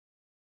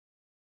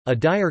A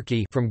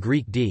diarchy from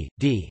Greek d,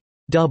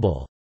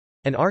 double,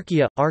 and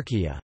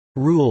archaea,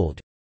 ruled,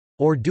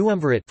 or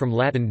duumvirate from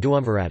Latin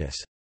duumviratus,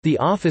 the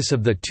office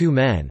of the two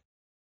men,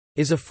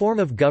 is a form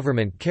of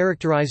government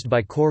characterized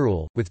by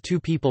corule, with two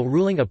people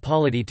ruling a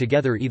polity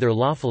together either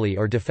lawfully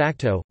or de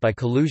facto, by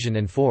collusion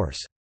and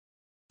force.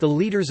 The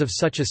leaders of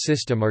such a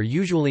system are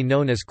usually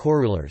known as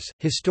corulers.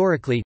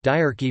 Historically,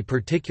 diarchy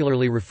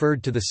particularly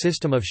referred to the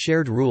system of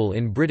shared rule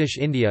in British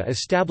India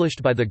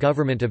established by the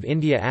Government of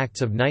India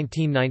Acts of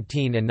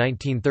 1919 and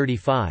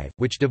 1935,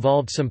 which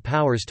devolved some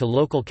powers to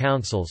local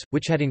councils,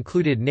 which had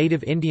included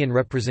native Indian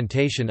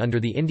representation under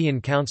the Indian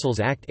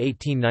Councils Act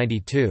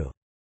 1892.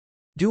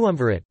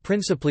 Duumvirate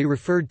principally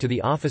referred to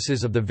the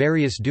offices of the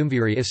various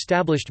duumviri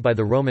established by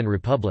the Roman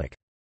Republic.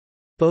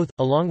 Both,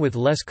 along with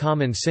less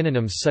common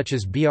synonyms such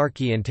as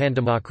diarchy and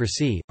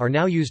tandemocracy, are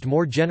now used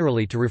more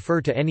generally to refer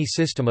to any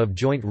system of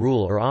joint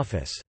rule or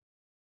office.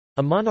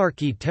 A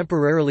monarchy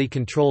temporarily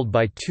controlled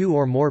by two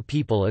or more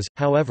people is,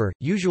 however,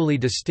 usually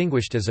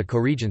distinguished as a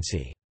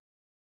co-regency.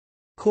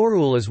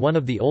 Corule is one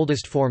of the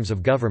oldest forms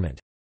of government.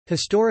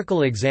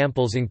 Historical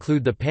examples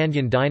include the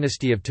Pandyan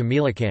dynasty of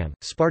Tamilakam,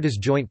 Sparta's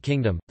joint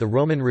kingdom, the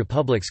Roman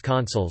Republic's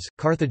consuls,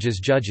 Carthage's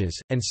judges,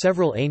 and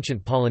several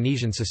ancient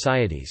Polynesian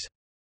societies.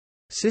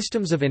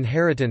 Systems of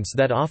inheritance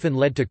that often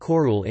led to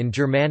corule in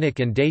Germanic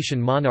and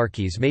Dacian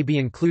monarchies may be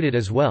included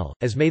as well,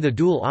 as may the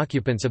dual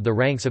occupants of the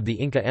ranks of the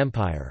Inca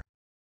Empire.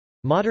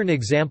 Modern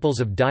examples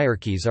of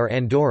diarchies are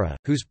Andorra,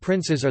 whose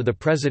princes are the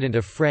President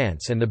of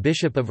France and the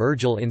Bishop of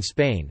Urgell in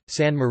Spain,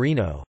 San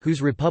Marino,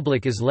 whose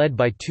republic is led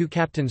by two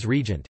captains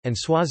regent, and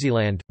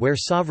Swaziland, where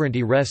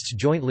sovereignty rests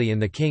jointly in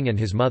the king and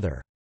his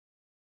mother.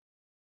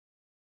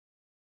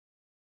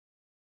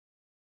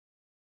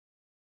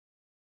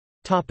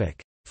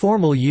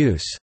 Formal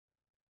use.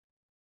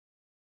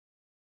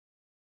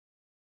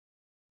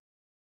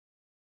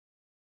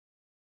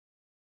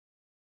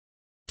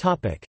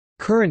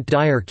 Current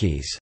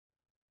diarchies.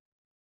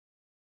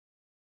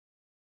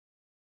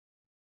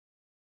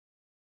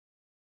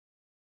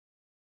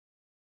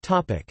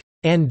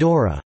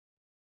 Andorra.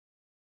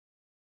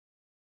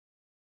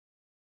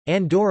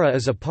 Andorra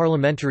is a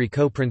parliamentary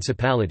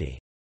co-principality.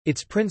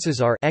 Its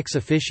princes are ex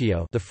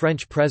officio the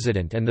French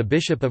president and the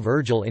Bishop of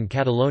Urgell in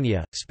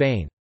Catalonia,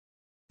 Spain.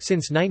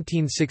 Since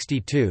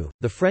 1962,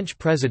 the French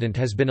president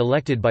has been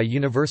elected by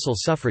universal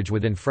suffrage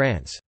within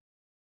France.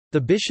 The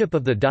bishop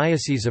of the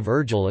Diocese of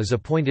Urgell is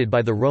appointed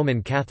by the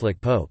Roman Catholic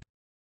Pope.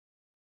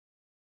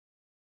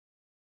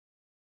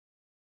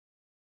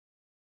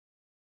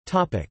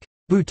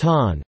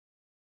 Bhutan.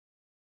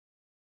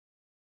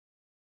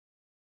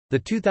 The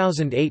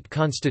 2008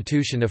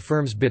 constitution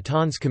affirms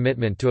Bhutan's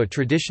commitment to a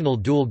traditional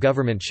dual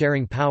government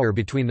sharing power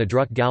between the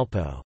Druk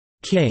Gyalpo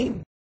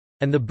king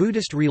and the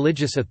Buddhist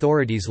religious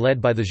authorities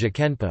led by the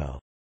Zhikenpo.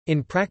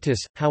 In practice,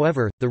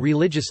 however, the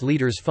religious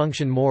leaders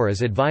function more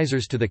as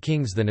advisors to the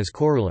kings than as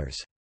corulers.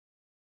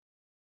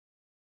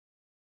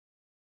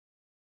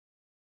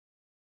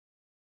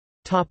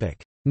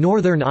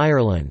 Northern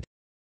Ireland.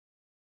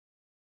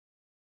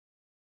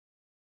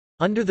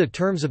 Under the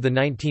terms of the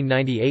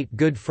 1998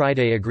 Good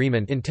Friday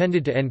Agreement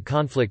intended to end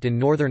conflict in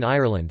Northern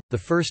Ireland, the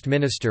First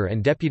Minister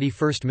and Deputy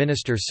First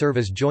Minister serve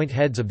as joint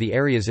heads of the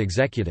area's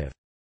executive.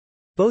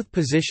 Both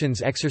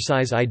positions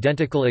exercise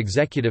identical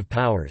executive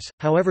powers,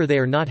 however they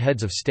are not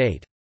heads of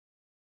state.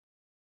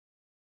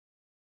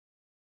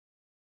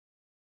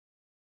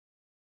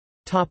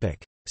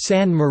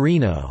 San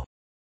Marino.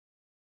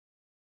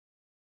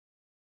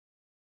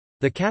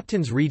 The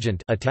captains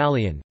regent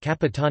Italian,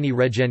 Capitani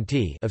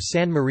Reggenti of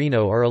San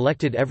Marino are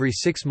elected every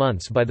 6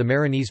 months by the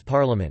Marinese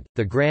Parliament,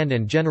 the Grand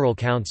and General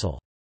Council.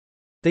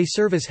 They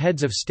serve as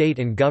heads of state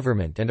and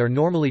government and are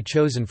normally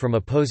chosen from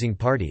opposing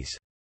parties.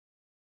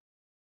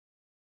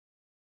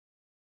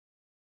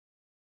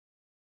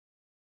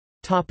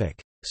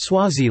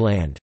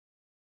 Swaziland.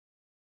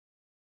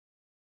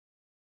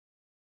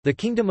 The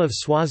Kingdom of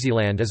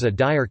Swaziland is a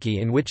diarchy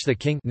in which the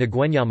king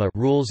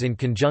rules in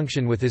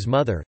conjunction with his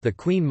mother, the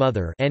Queen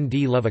Mother Nd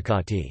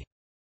Levakati.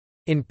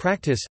 In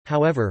practice,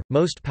 however,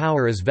 most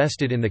power is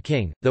vested in the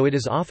king, though it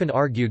is often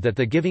argued that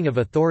the giving of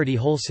authority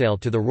wholesale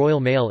to the royal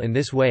male in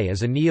this way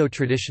is a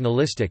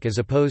neo-traditionalistic as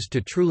opposed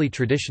to truly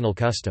traditional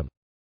custom.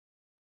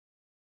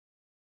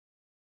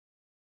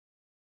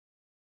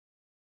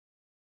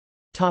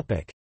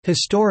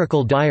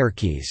 Historical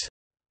diarchies.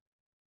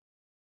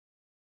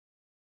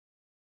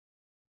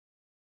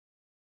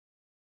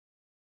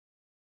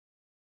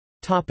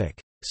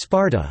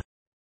 Sparta.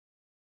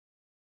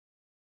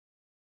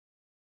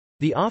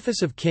 The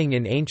office of king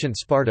in ancient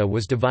Sparta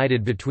was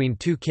divided between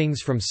two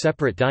kings from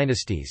separate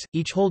dynasties,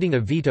 each holding a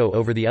veto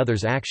over the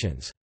other's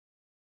actions.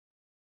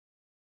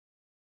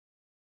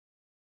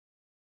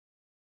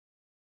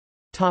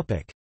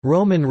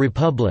 Roman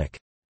Republic.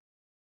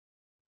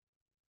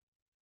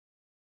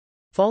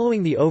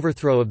 Following the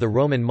overthrow of the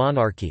Roman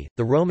monarchy,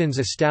 the Romans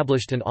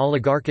established an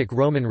oligarchic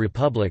Roman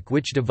Republic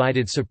which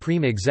divided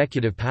supreme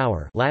executive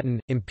power Latin,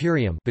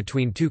 imperium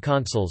between two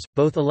consuls,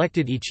 both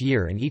elected each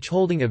year and each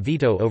holding a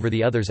veto over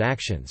the other's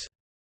actions.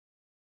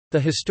 The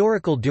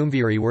historical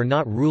Duumviri were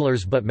not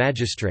rulers but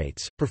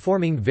magistrates,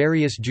 performing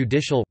various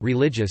judicial,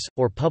 religious,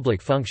 or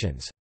public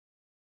functions.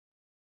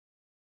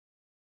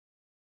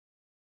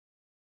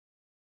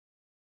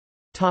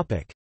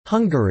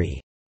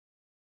 Hungary.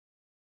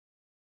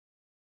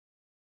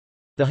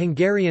 The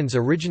Hungarians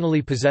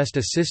originally possessed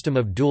a system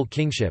of dual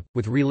kingship,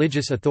 with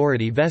religious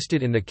authority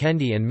vested in the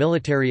Kendi and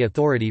military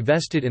authority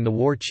vested in the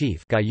war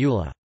chief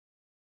Gyula.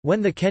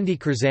 When the Kendi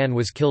Curzan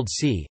was killed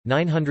c.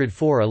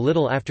 904, a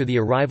little after the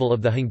arrival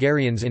of the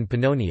Hungarians in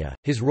Pannonia,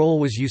 his role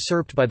was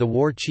usurped by the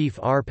war chief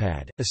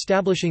Arpad,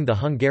 establishing the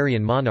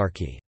Hungarian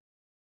monarchy.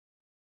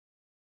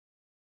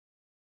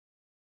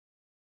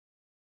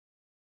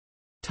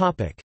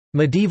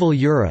 Medieval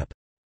Europe.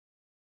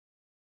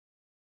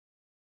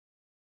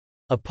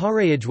 A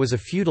pareage was a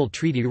feudal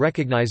treaty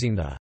recognizing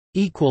the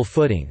equal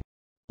footing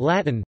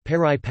 (Latin,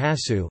 pari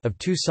passu) of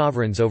two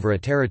sovereigns over a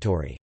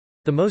territory.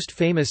 The most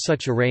famous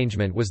such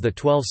arrangement was the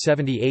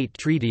 1278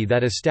 treaty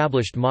that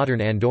established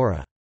modern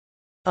Andorra.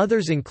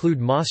 Others include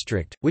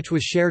Maastricht, which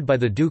was shared by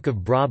the Duke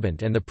of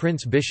Brabant and the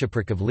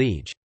Prince-Bishopric of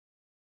Liege.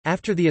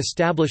 After the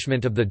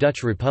establishment of the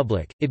Dutch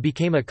Republic, it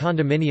became a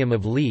condominium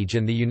of Liege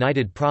and the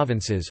United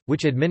Provinces,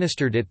 which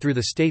administered it through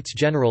the States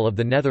General of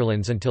the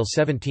Netherlands until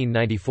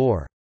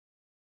 1794.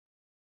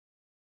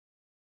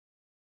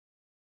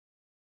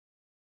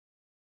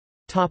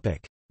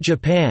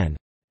 Japan.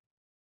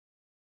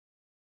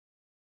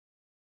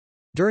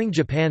 During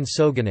Japan's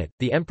shogunate,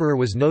 the emperor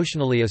was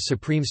notionally a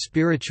supreme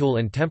spiritual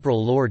and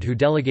temporal lord who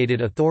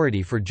delegated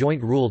authority for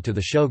joint rule to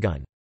the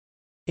shogun.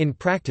 In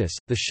practice,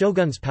 the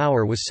shogun's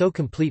power was so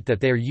complete that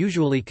they are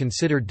usually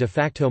considered de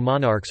facto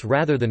monarchs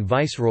rather than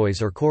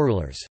viceroys or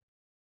co-rulers.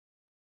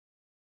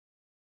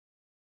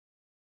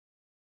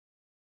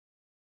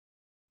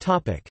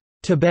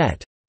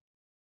 Tibet.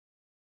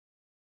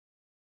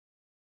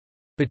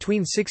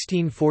 Between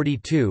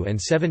 1642 and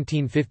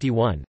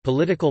 1751,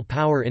 political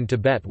power in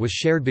Tibet was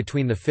shared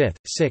between the 5th,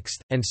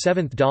 6th, and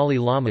 7th Dalai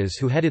Lamas,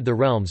 who headed the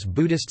realm's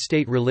Buddhist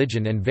state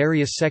religion, and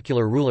various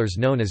secular rulers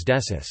known as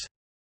desis.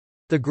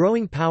 The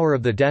growing power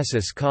of the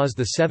desis caused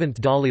the 7th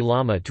Dalai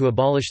Lama to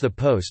abolish the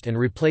post and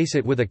replace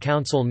it with a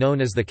council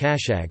known as the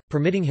Kashag,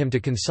 permitting him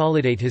to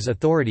consolidate his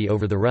authority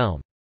over the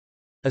realm.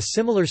 A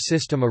similar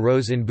system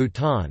arose in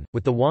Bhutan,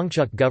 with the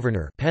Wangchuk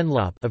governor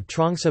Penlop of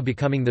Trongsa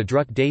becoming the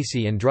Druk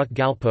Desi and Druk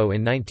Gyalpo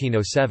in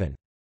 1907.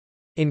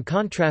 In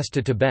contrast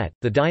to Tibet,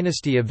 the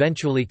dynasty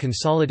eventually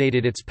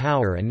consolidated its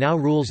power and now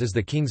rules as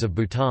the kings of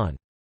Bhutan.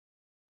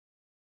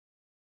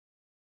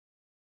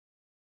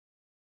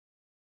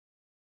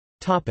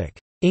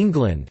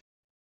 England.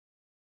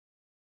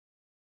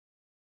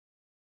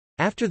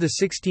 After the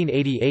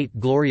 1688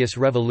 Glorious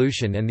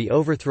Revolution and the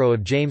overthrow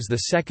of James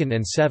II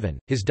and Seven,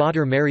 his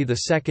daughter Mary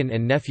II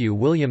and nephew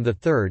William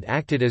III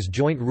acted as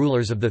joint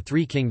rulers of the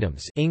three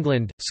kingdoms,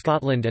 England,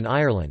 Scotland and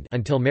Ireland,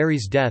 until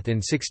Mary's death in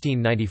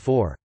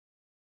 1694.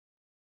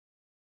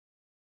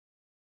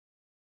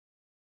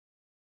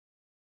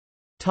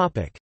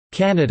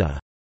 Canada.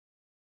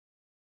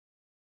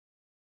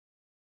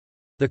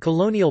 The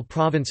colonial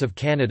province of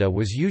Canada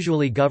was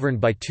usually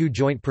governed by two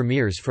joint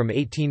premiers from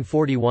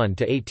 1841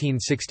 to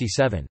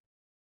 1867.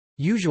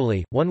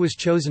 Usually, one was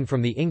chosen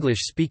from the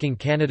English-speaking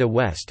Canada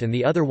West and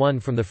the other one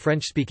from the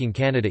French-speaking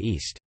Canada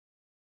East.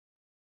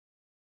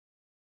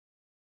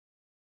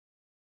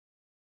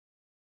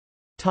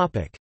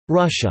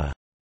 Russia.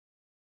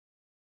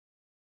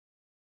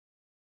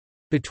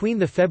 Between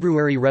the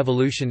February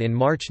Revolution in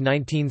March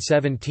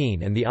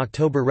 1917 and the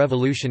October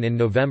Revolution in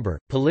November,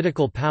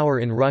 political power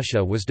in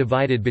Russia was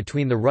divided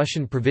between the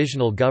Russian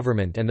Provisional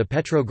Government and the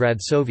Petrograd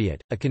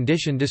Soviet, a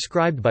condition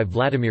described by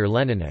Vladimir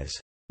Lenin as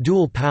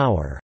dual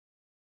power.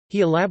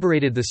 He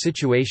elaborated the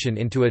situation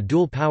into a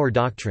dual power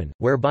doctrine,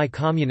 whereby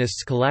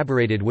communists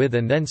collaborated with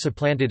and then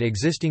supplanted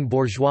existing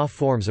bourgeois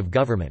forms of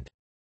government.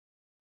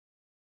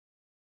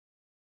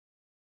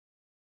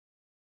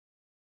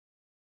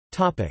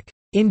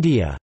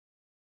 India.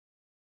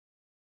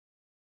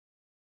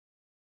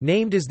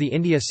 Named as the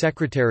India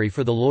Secretary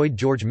for the Lloyd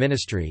George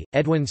Ministry,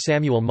 Edwin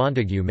Samuel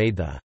Montagu made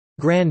the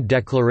Grand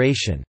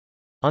Declaration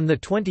on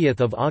 20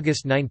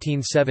 August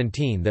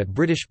 1917 that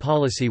British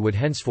policy would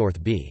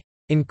henceforth be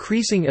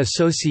increasing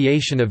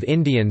association of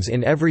Indians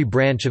in every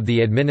branch of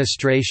the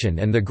administration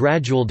and the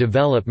gradual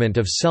development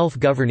of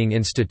self-governing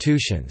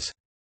institutions.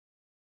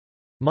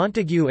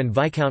 Montagu and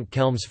Viscount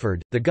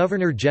Chelmsford, the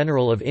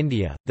Governor-General of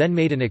India, then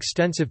made an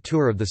extensive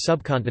tour of the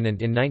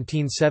subcontinent in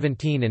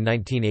 1917 and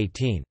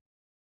 1918.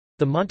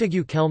 The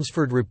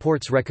Montagu-Chelmsford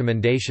Report's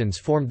recommendations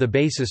formed the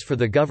basis for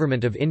the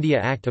Government of India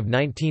Act of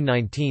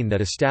 1919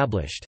 that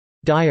established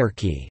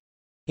diarchy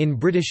in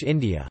British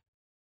India.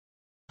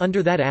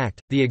 Under that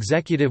act, the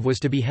executive was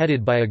to be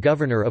headed by a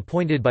governor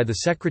appointed by the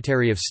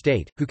Secretary of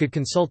State, who could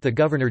consult the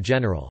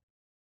Governor-General.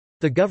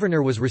 The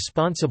governor was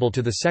responsible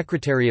to the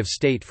Secretary of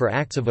State for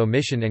acts of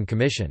omission and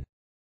commission.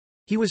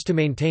 He was to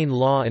maintain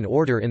law and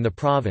order in the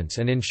province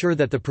and ensure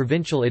that the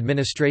provincial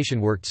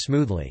administration worked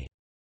smoothly.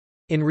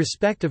 In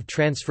respect of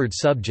transferred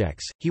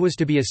subjects, he was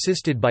to be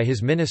assisted by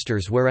his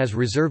ministers, whereas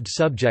reserved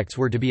subjects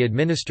were to be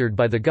administered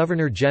by the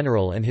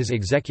Governor-General and his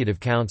Executive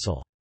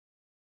Council.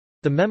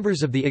 The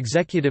members of the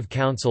Executive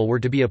Council were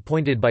to be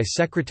appointed by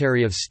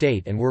Secretary of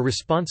State and were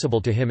responsible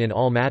to him in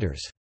all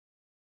matters.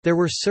 There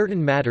were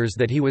certain matters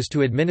that he was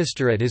to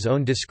administer at his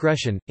own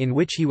discretion, in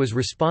which he was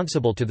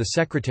responsible to the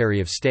Secretary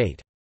of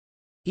State.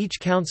 Each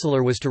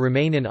councillor was to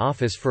remain in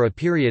office for a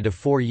period of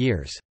 4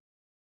 years.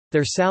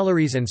 Their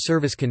salaries and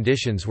service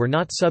conditions were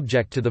not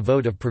subject to the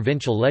vote of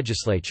provincial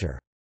legislature.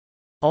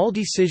 All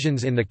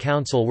decisions in the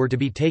council were to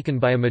be taken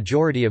by a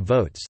majority of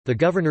votes, the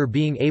governor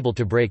being able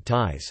to break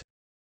ties.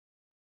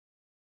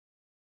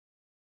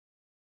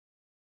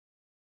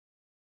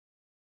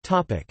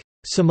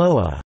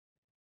 Samoa.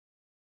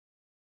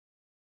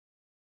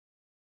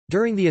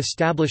 During the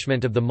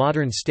establishment of the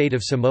modern state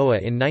of Samoa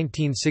in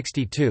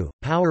 1962,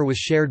 power was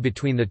shared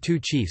between the two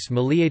chiefs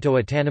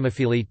Malietoa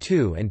Tanamafili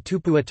II and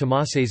Tupua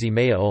Tamasese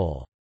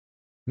Mea-ol.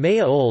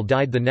 Mea-ol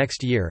died the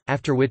next year,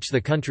 after which the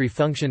country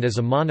functioned as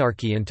a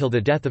monarchy until the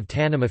death of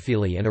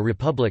Tanamafili and a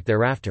republic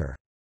thereafter.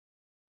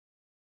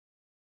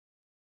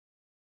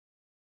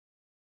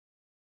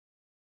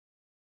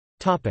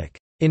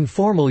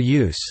 Informal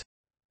use.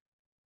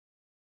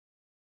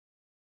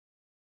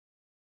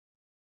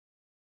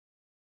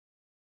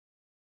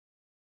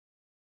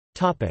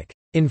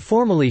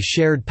 Informally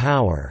shared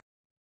power.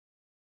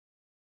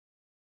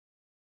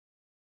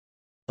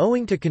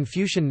 Owing to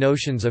Confucian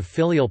notions of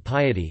filial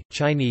piety,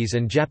 Chinese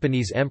and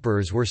Japanese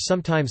emperors were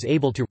sometimes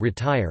able to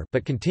retire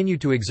but continued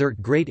to exert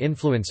great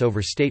influence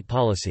over state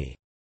policy.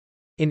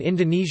 In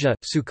Indonesia,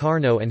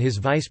 Sukarno and his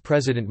vice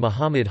president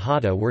Muhammad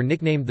Hatta were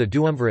nicknamed the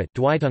Duumvirate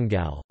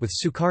Dwitunggal, with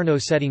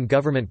Sukarno setting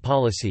government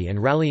policy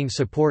and rallying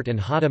support and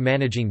Hatta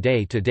managing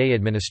day-to-day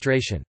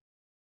administration.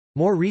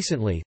 More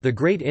recently, the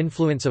great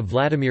influence of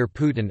Vladimir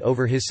Putin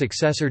over his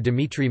successor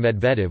Dmitry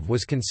Medvedev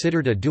was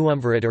considered a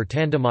duumvirate or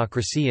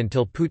tandemocracy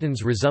until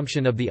Putin's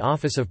resumption of the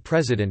office of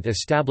president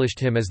established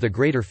him as the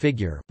greater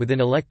figure. Within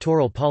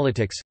electoral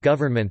politics,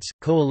 governments,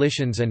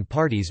 coalitions, and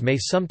parties may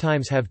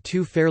sometimes have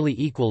two fairly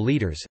equal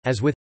leaders,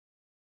 as with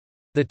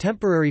the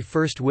temporary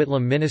First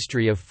Whitlam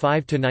ministry of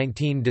 5 to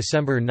 19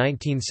 December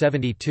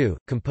 1972,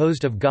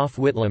 composed of Gough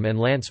Whitlam and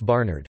Lance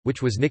Barnard,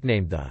 which was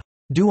nicknamed the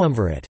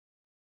Duumvirate.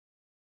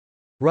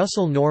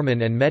 Russell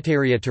Norman and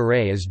Metaria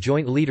Ture as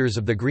joint leaders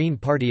of the Green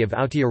Party of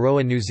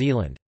Aotearoa, New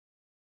Zealand.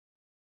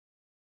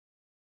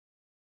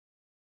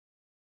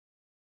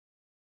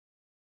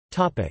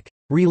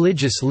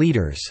 Religious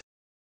leaders.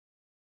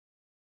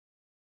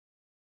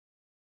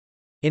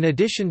 In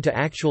addition to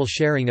actual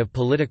sharing of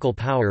political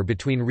power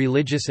between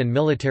religious and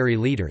military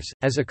leaders,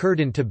 as occurred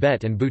in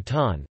Tibet and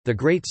Bhutan, the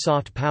great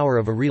soft power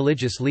of a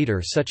religious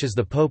leader such as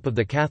the Pope of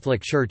the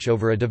Catholic Church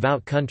over a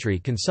devout country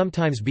can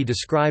sometimes be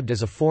described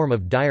as a form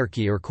of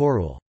diarchy or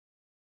co-rule.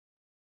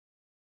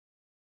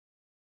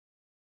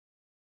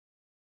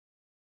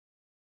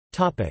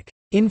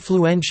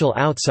 Influential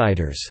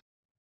outsiders.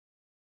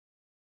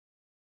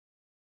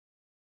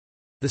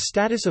 The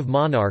status of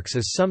monarchs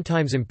is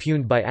sometimes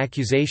impugned by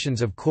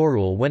accusations of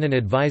co-rule when an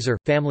advisor,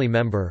 family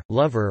member,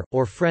 lover,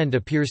 or friend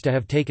appears to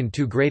have taken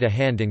too great a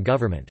hand in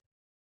government.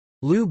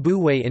 Liu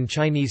Buwei in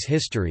Chinese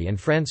history and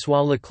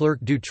François Leclerc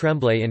du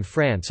Tremblay in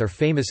France are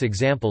famous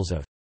examples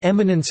of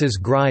 «eminences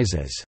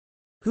grises»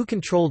 who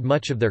controlled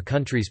much of their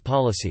country's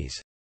policies.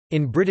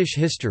 In British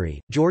history,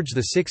 George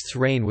VI's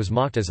reign was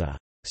mocked as a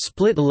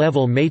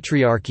 «split-level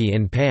matriarchy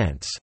in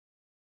pants»,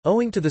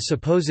 owing to the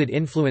supposed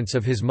influence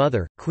of his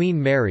mother, Queen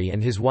Mary,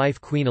 and his wife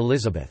Queen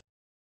Elizabeth.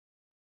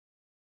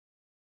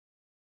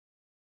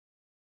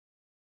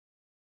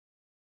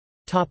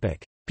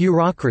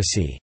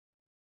 Bureaucracy.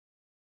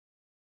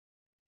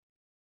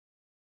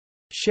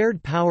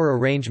 Shared power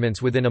arrangements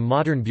within a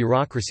modern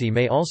bureaucracy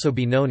may also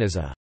be known as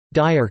a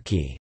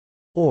diarchy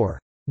or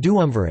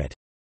duumvirate.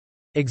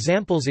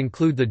 Examples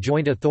include the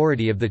joint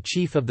authority of the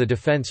Chief of the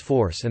Defence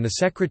Force and the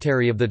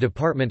Secretary of the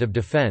Department of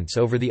Defence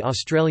over the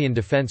Australian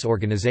Defence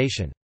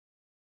Organisation.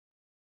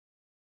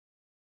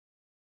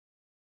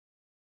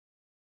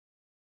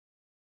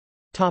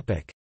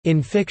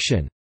 In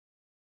fiction.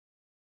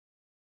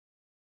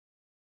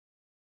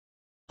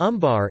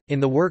 Umbar, in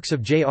the works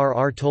of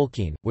J.R.R.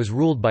 Tolkien, was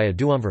ruled by a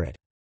duumvirate.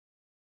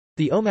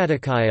 The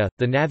Omaticaya,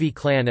 the Navi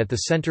clan at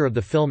the center of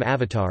the film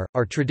Avatar,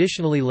 are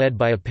traditionally led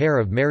by a pair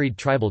of married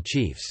tribal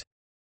chiefs.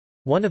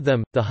 One of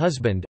them, the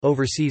husband,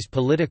 oversees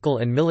political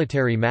and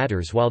military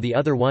matters while the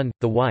other one,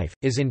 the wife,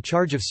 is in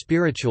charge of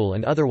spiritual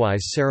and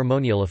otherwise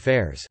ceremonial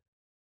affairs.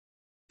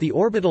 The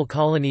orbital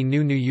colony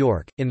New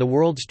York, in the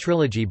World's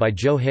Trilogy by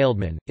Joe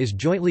Haldeman, is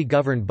jointly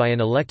governed by an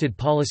elected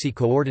policy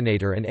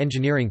coordinator and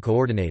engineering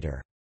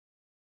coordinator.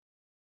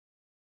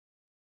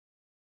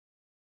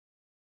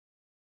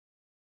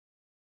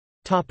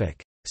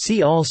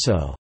 See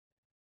also: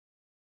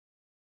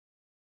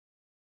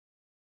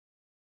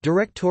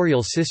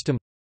 Directorial system,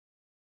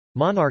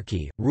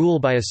 monarchy, rule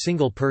by a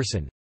single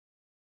person,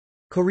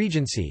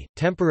 coregency,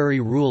 temporary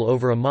rule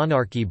over a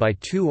monarchy by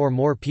two or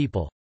more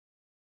people,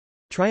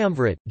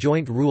 triumvirate,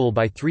 joint rule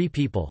by three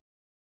people,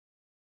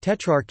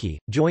 Tetrarchy,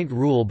 joint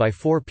rule by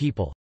 4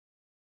 people.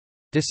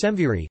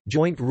 Decemviri,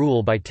 joint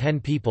rule by 10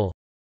 people.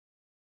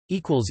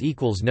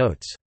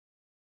 Notes